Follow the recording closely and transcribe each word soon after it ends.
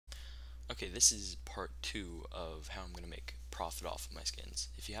Okay, this is part 2 of how I'm going to make profit off of my skins.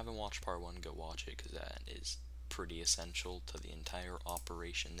 If you haven't watched part 1, go watch it because that is pretty essential to the entire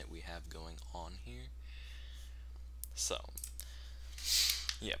operation that we have going on here. So,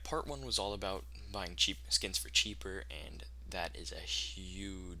 yeah, part 1 was all about buying cheap skins for cheaper, and that is a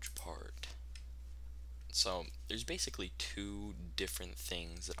huge part. So, there's basically two different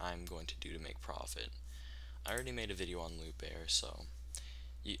things that I'm going to do to make profit. I already made a video on Loot Bear, so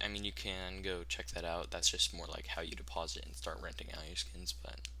you can go check that out. That's just more like how you deposit and start renting out your skins,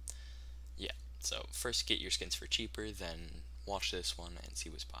 but yeah. So first get your skins for cheaper, then watch this one and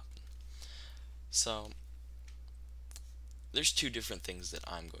see what's popping. So there's two different things that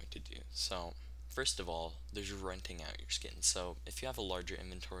I'm going to do. So first of all, there's renting out your skins. So if you have a larger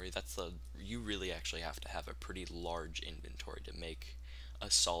inventory, you really actually have to have a pretty large inventory to make a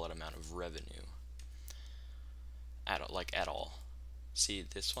solid amount of revenue at all. See,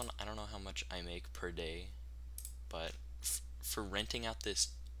 this one, I don't know how much I make per day, but for renting out this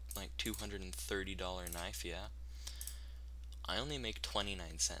like $230 knife, yeah, I only make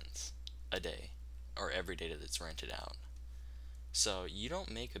 29 cents a day, or every day that it's rented out. So you don't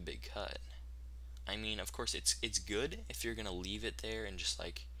make a big cut. I mean, of course, it's good if you're gonna leave it there and just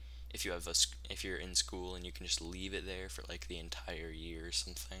like if you're in school and you can just leave it there for like the entire year or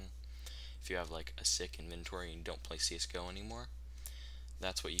something. If you have like a sick inventory and you don't play CS:GO anymore,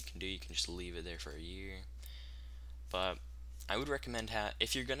 that's what you can do. You can just leave it there for a year. But I would recommend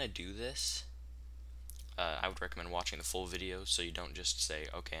if you're gonna do this, I would recommend watching the full video so you don't just say,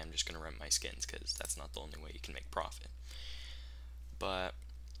 okay, I'm just gonna rent my skins, because that's not the only way you can make profit. But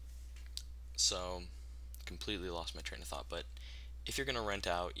so completely lost my train of thought. But if you're gonna rent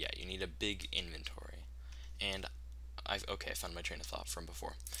out, yeah, you need a big inventory. And I found my train of thought from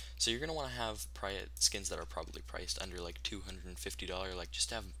before. So you're gonna want to have skins that are probably priced under like $250. Like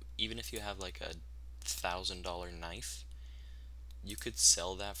just have, even if you have like a $1,000 knife, you could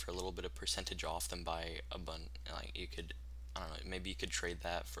sell that for a little bit of percentage off, then buy a bunch. Like you could, I don't know, maybe you could trade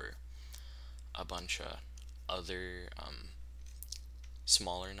that for a bunch of other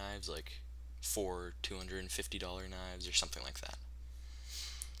smaller knives, like 250 knives or something like that.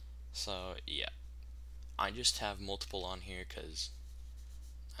 So yeah, I just have multiple on here because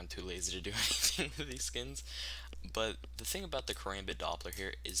I'm too lazy to do anything with these skins. But the thing about the Karambit Doppler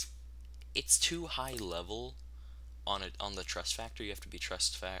here is it's too high level on the trust factor. You have to be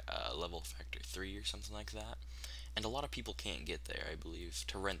level factor 3 or something like that. And a lot of people can't get there, I believe,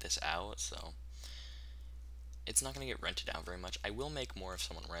 to rent this out, so it's not going to get rented out very much. I will make more if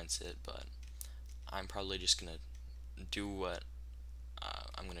someone rents it, but I'm probably just going to do what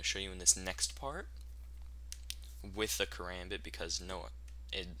I'm going to show you in this next part with the Karambit, because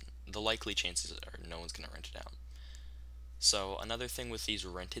the likely chances are no one's going to rent it out. So another thing with these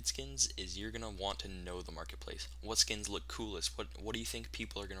rented skins is you're gonna want to know the marketplace. What skins look coolest? What do you think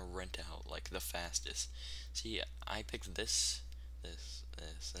people are gonna rent out like the fastest? See, I picked this,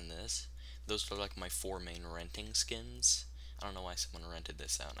 and this. Those are like my 4 main renting skins. I don't know why someone rented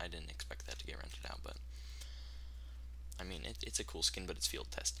this out. I didn't expect that to get rented out, but I mean it's a cool skin, but it's field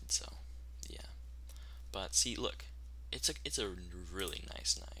tested, so yeah. But see, look, it's a really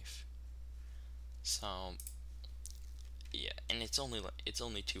nice knife. So yeah, and it's only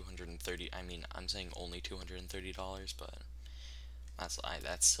 230. I mean, I'm saying only $230, but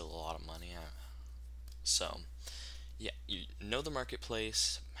that's still a lot of money. So yeah, you know the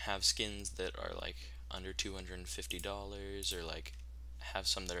marketplace, have skins that are like under $250, or like have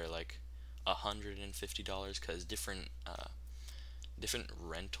some that are like $150, because different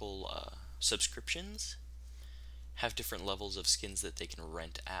rental subscriptions have different levels of skins that they can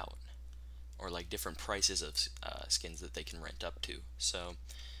rent out, or like different prices of skins that they can rent up to. So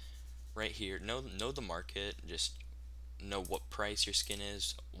right here, know the market, just know what price your skin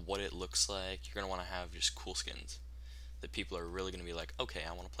is, what it looks like. You're gonna want to have just cool skins that people are really gonna be like, okay,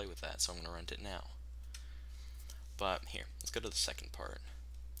 I want to play with that, so I'm gonna rent it now. But here, let's go to the second part.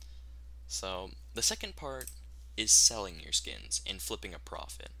 So the second part is selling your skins and flipping a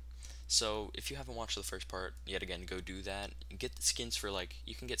profit. So if you haven't watched the first part, yet again, go do that. Get the skins for like,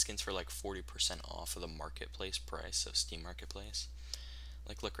 you can get skins for like 40% off of the marketplace price, so Steam Marketplace.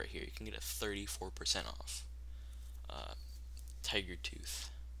 Like look right here, you can get a 34% off Tiger Tooth,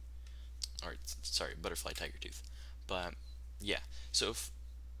 or sorry, Butterfly Tiger Tooth. But yeah, so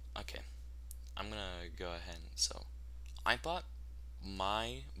okay, I'm gonna go ahead. So I bought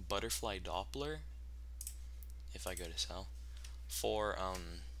my Butterfly Doppler, if I go to sell, for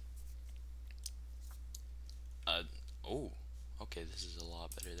oh, okay, this is a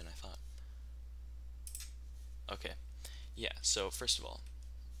lot better than I thought. Okay, yeah, so first of all,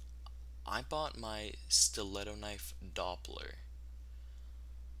 I bought my stiletto knife Doppler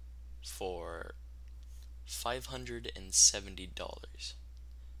for $570.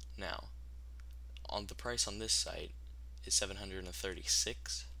 Now, on the price on this site is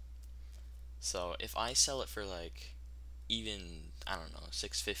 736. So if I sell it for like even, I don't know,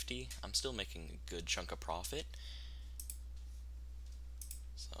 650, I'm still making a good chunk of profit.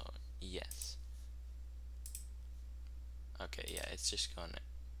 So yes. Okay, yeah, it's just going.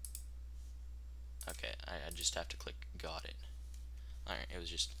 Okay, I just have to click got it. Alright, it was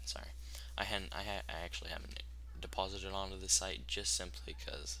just, sorry. I actually haven't deposited onto the site just simply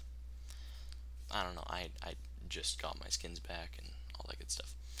because, I don't know, I just got my skins back and all that good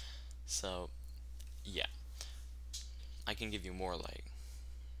stuff. So, yeah. I can give you more, like,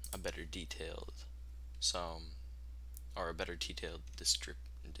 a better detailed, so, or a better detailed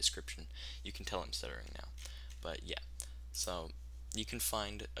description. You can tell I'm stuttering now. But, yeah. So, you can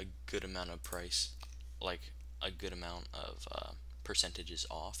find a good amount of price, like, a good amount of, percentages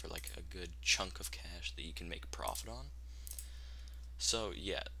off, or like a good chunk of cash that you can make profit on. So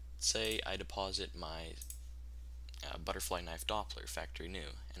yeah, say I deposit my butterfly knife Doppler factory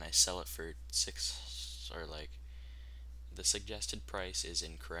new, and I sell it for six, or like, the suggested price is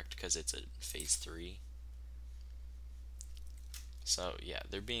incorrect because it's a phase 3. So yeah,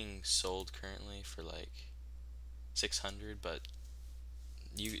 they're being sold currently for like 600, but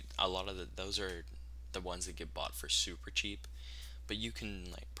a lot of those are the ones that get bought for super cheap. But you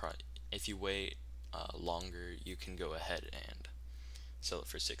can like if you wait longer, you can go ahead and sell it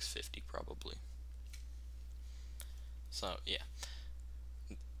for 650 probably. So yeah,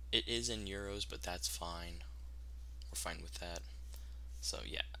 it is in euros, but that's fine. We're fine with that. So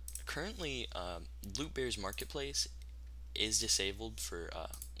yeah, currently Loot Bear's marketplace is disabled for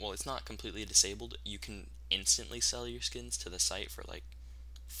well, it's not completely disabled. You can instantly sell your skins to the site for like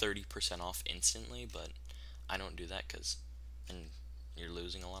 30% off instantly, but I don't do that because then you're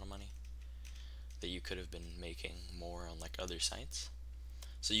losing a lot of money that you could have been making more on like other sites.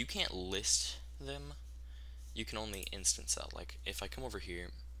 So you can't list them, you can only instant sell. Like if I come over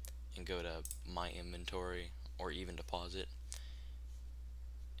here and go to my inventory or even deposit,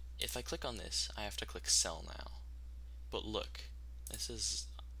 if I click on this, I have to click sell now. But look, this is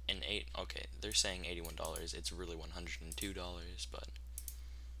an okay, they're saying $81, it's really $102, but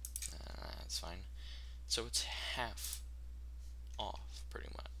that's fine. So it's half off pretty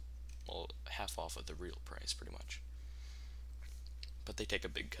much. Well, half off of the real price pretty much. But they take a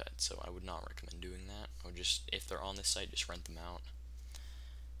big cut, so I would not recommend doing that. I would just, if they're on this site, just rent them out.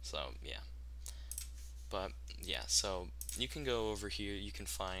 So yeah. But yeah, so you can go over here, you can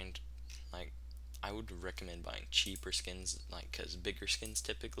find, like, I would recommend buying cheaper skins, like, because bigger skins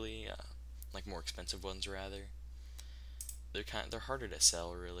typically, like more expensive ones rather, they're harder to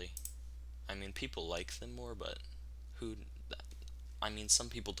sell really. I mean, people like them more, but who, I mean, some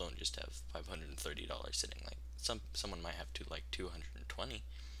people don't just have $530 sitting, like, someone might have like 220,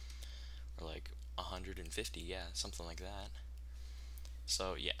 or like 150, yeah, something like that.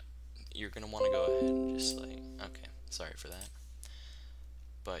 So yeah, you're gonna want to go ahead and just like, okay, sorry for that.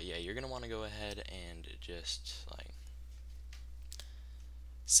 But yeah, you're gonna want to go ahead and just like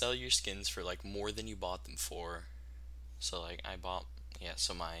sell your skins for like more than you bought them for. So like I bought, yeah,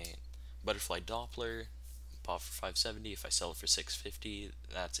 so my butterfly Doppler bought for 570. If I sell it for 650,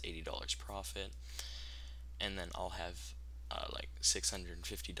 that's $80 profit. And then I'll have like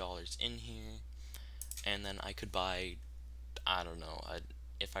 $650 in here. And then I could buy, I don't know,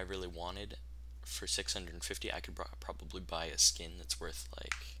 if I really wanted, for 650, I could probably buy a skin that's worth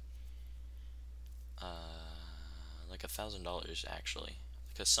like $1,000 actually,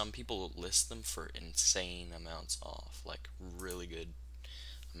 because some people list them for insane amounts off, like really good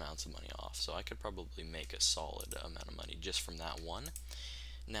amounts of money off. So I could probably make a solid amount of money just from that one.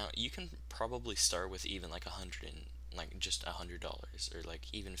 Now you can probably start with even like like just $100, or like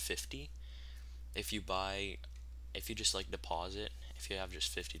even 50. If you buy, if you just like deposit, if you have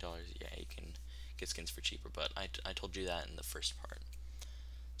just $50, yeah, you can get skins for cheaper. But I told you that in the first part.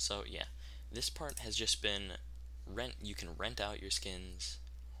 So yeah, this part has just been you can rent out your skins,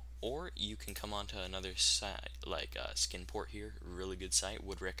 or you can come onto another site like Skinport here, really good site,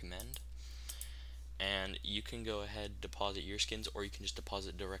 would recommend. And you can go ahead, deposit your skins, or you can just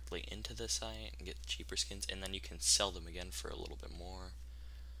deposit directly into the site and get cheaper skins, and then you can sell them again for a little bit more,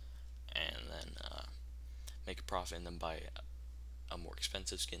 and then make a profit, and then buy a more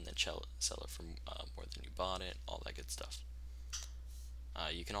expensive skin, then sell it for more than you bought it, all that good stuff.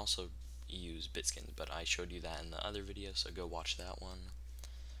 You can also use Bitskins, but I showed you that in the other video, so go watch that one.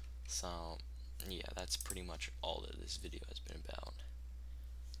 So yeah, that's pretty much all that this video has been about.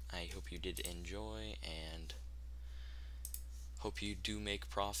 I hope you did enjoy, and hope you do make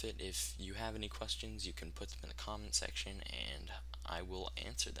profit. If you have any questions, you can put them in the comment section and I will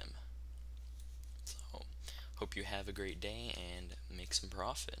answer them. So, hope you have a great day and make some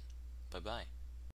profit. Bye bye.